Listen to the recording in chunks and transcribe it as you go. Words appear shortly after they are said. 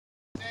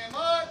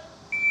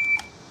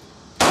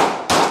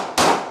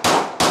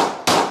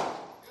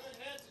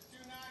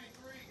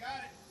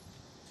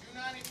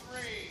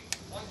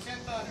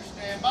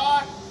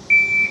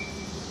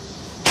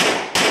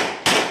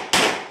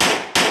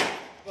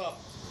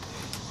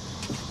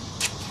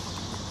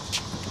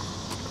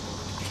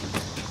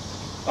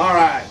All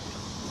right.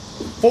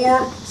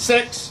 4,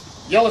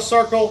 6, yellow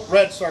circle,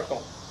 red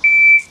circle.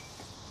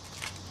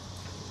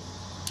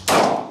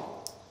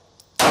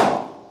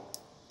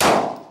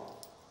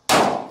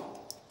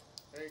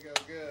 There you go,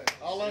 good.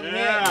 All over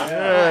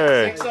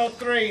Yeah. right,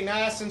 603,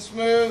 nice and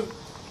smooth,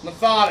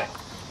 methodic.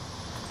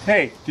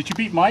 Hey, did you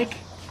beat Mike?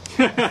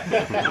 He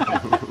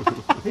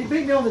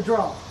beat me on the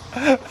draw.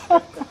 I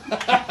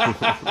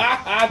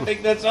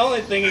think that's the only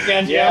thing he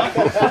got you on.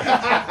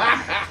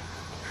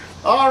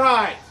 All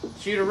right,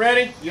 shooter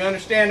ready? You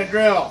understand the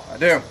drill? I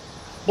do.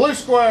 Blue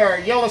square,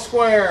 yellow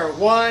square,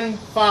 1,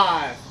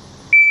 5.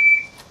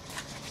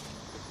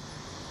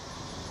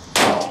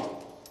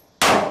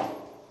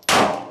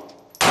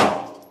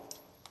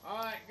 All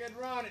right, good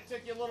run. It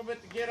took you a little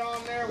bit to get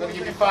on there. We'll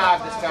give you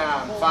 5 this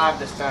time. 5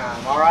 this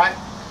time. All right.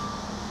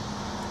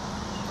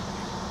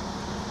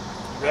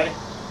 You ready?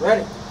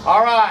 Ready.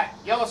 All right,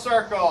 yellow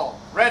circle,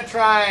 red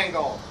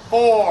triangle,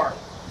 4,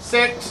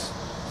 6,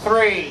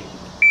 3.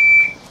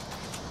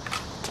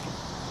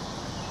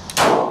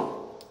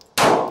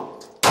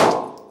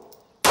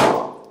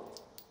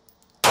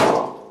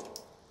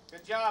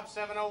 Good job,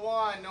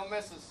 701, no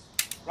misses.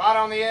 Right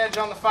on the edge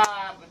on the 5,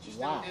 but you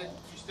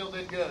still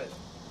did good.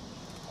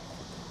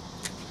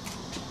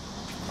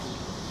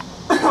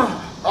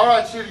 All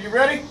right, shooter, you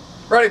ready?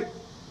 Ready.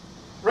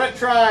 Red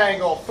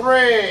triangle,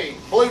 3.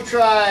 Blue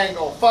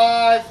triangle,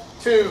 5,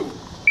 2.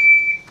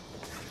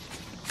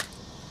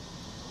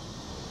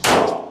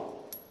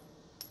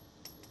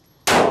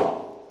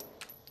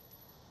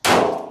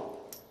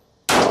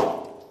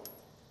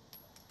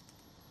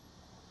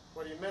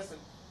 What are you missing?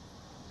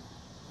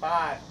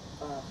 5.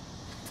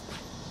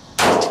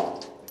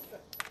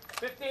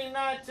 15,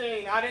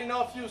 19. I didn't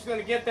know if you was going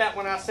to get that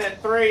when I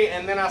said 3,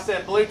 and then I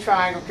said blue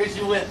triangle because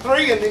you went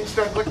 3 and then you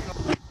started looking.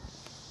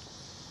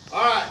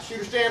 All right,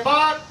 shooter, stand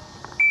by.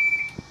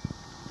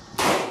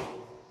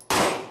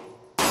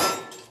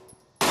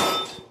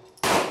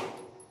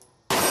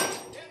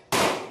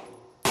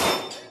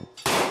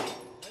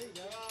 There you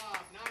go.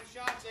 9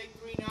 shots,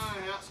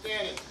 839.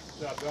 Outstanding.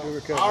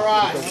 All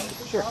right.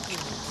 Sure.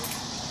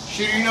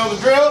 Shooter, you know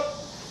the drill?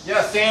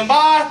 Yes. Stand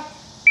by.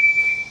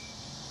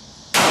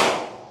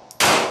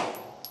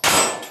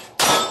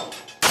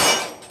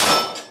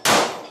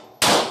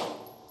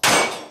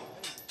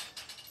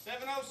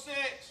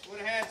 Would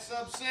have had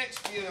sub 6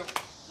 if you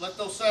let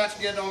those sights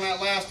get on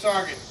that last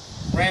target.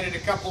 Ran it a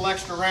couple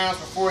extra rounds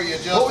before you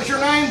adjusted. What was your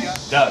name?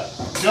 Doug.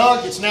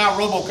 Doug, it's now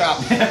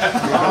RoboCop.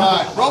 All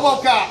right,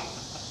 RoboCop.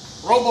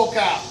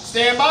 RoboCop.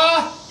 Stand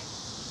by.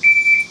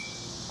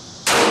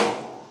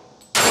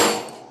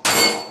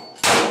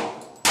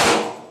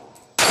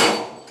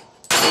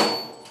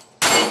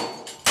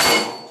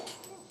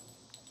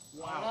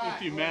 Wow,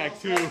 50 mag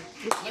too.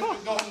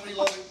 Liquid, go and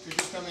reload it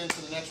because you'll come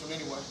into the next one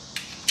anyway.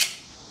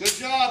 Good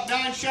job,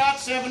 9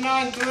 shots,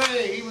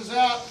 793. He was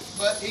out,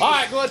 but he. All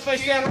right, go ahead,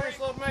 face down, race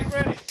load, make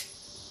ready.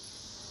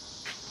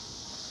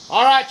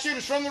 All right,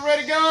 shooters from the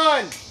ready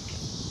gun.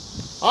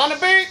 On the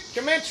beat,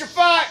 commence your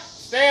fight.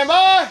 Stand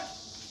by.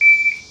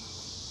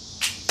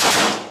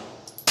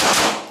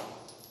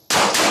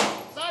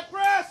 Side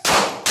press.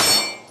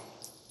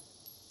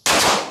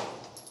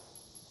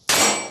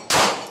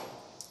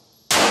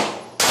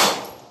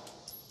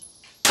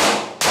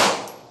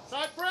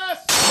 Side press.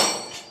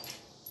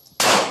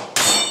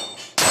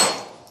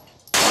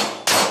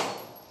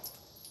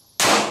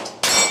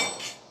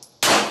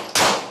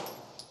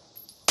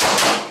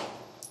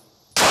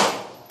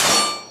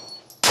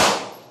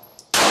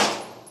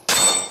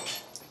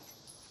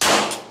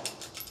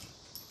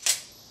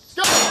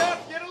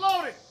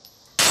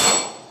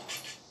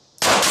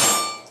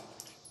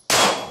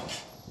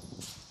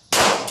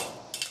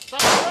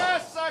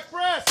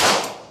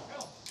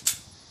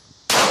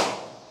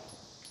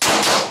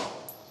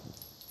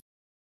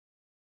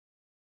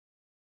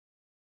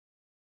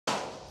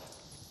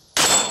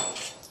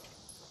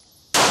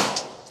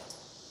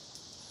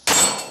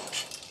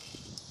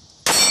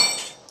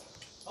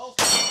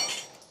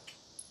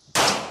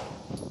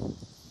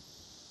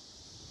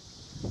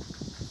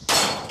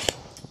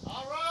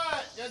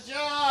 Good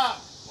job.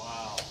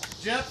 Wow.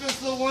 Jeff is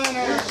the winner.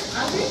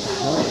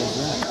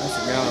 That's a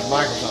guy on a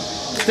bike or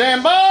something.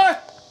 Stand by.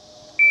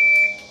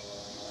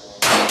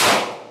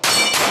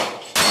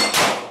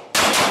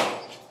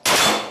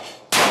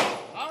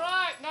 All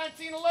right,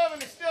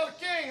 1911 is still the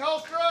king.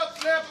 Holster up,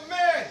 snap a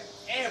mid.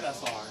 And that's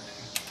hard.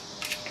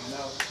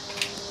 No.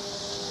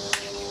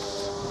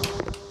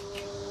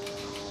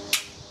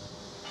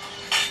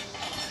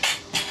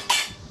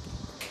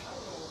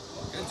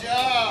 Good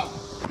job.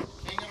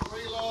 King of the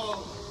reload.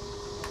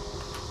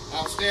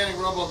 Outstanding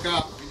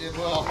RoboCop. You did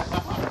well.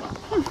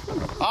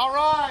 All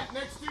right,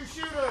 next two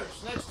shooters.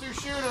 Next two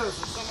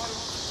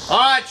shooters. All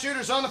right,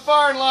 shooters on the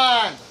firing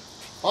line.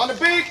 On the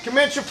beat,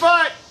 commence your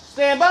fight.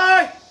 Stand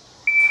by.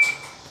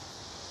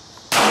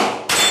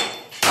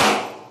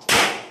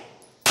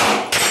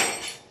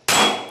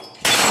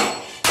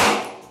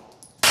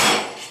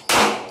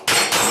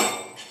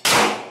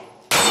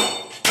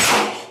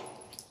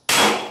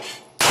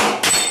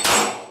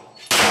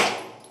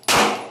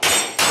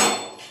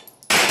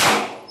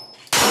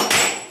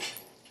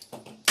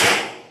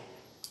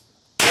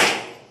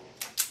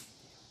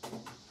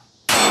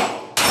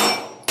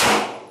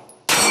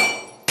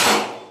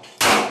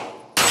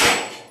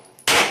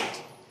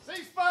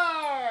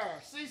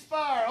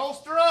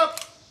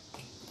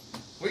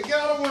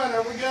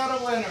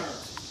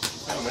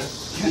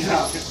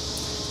 man.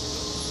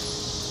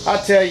 I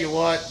tell you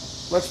what,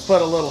 let's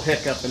put a little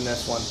hiccup in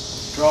this one.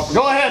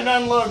 Go ahead and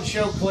unload and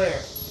show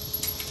clear.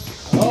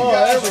 Oh,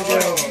 there we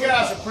go. You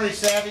guys are pretty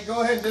savvy.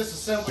 Go ahead and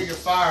disassemble your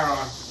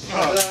firearm.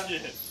 Oh,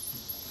 shit.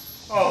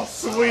 Oh,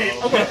 sweet.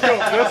 I'm going to film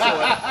this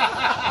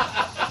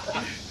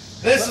one.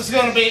 This is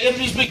going to be, it'll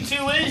just be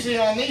too easy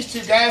on these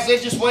two guys. They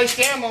just waste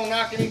ammo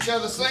knocking each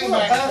other's thing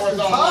back and forth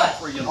on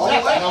that.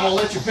 And I'm going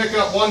to let you pick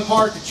up one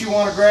part that you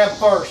want to grab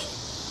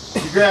first.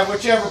 You grab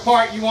whichever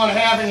part you want to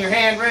have in your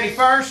hand ready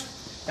first.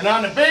 And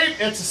on the beep,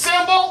 it's a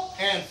symbol,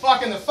 and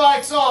fucking the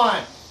fight's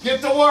on.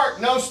 Get to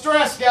work. No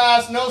stress,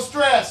 guys. No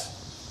stress.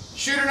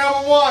 Shooter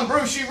number 1,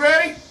 Bruce, you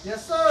ready?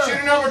 Yes, sir.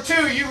 Shooter number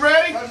 2, you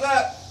ready? How's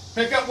that?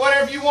 Pick up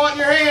whatever you want in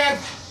your hand.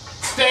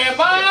 Stand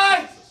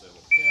by.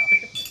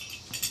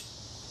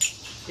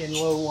 In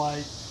low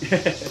light.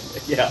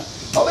 Yeah.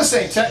 Oh, this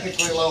ain't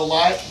technically low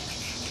light.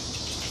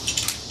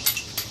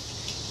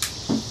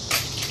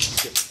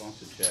 Get the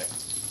function check.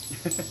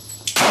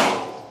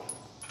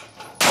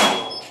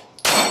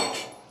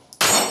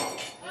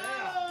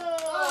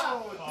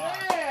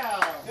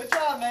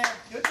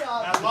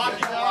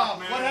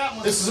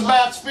 This is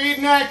about speed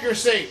and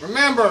accuracy.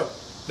 Remember,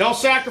 don't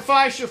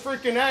sacrifice your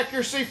freaking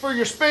accuracy for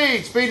your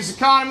speed. Speed is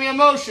economy of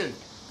motion.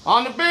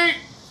 On the beat,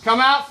 come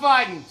out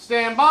fighting.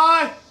 Stand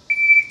by.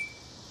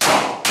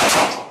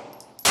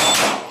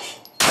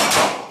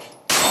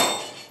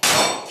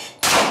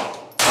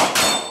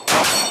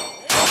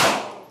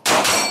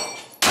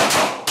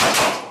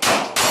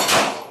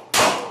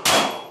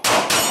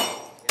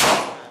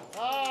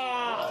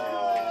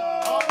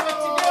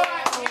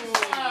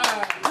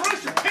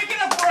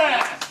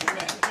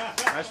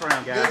 Nice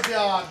round, guys. Good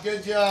job,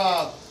 good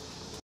job.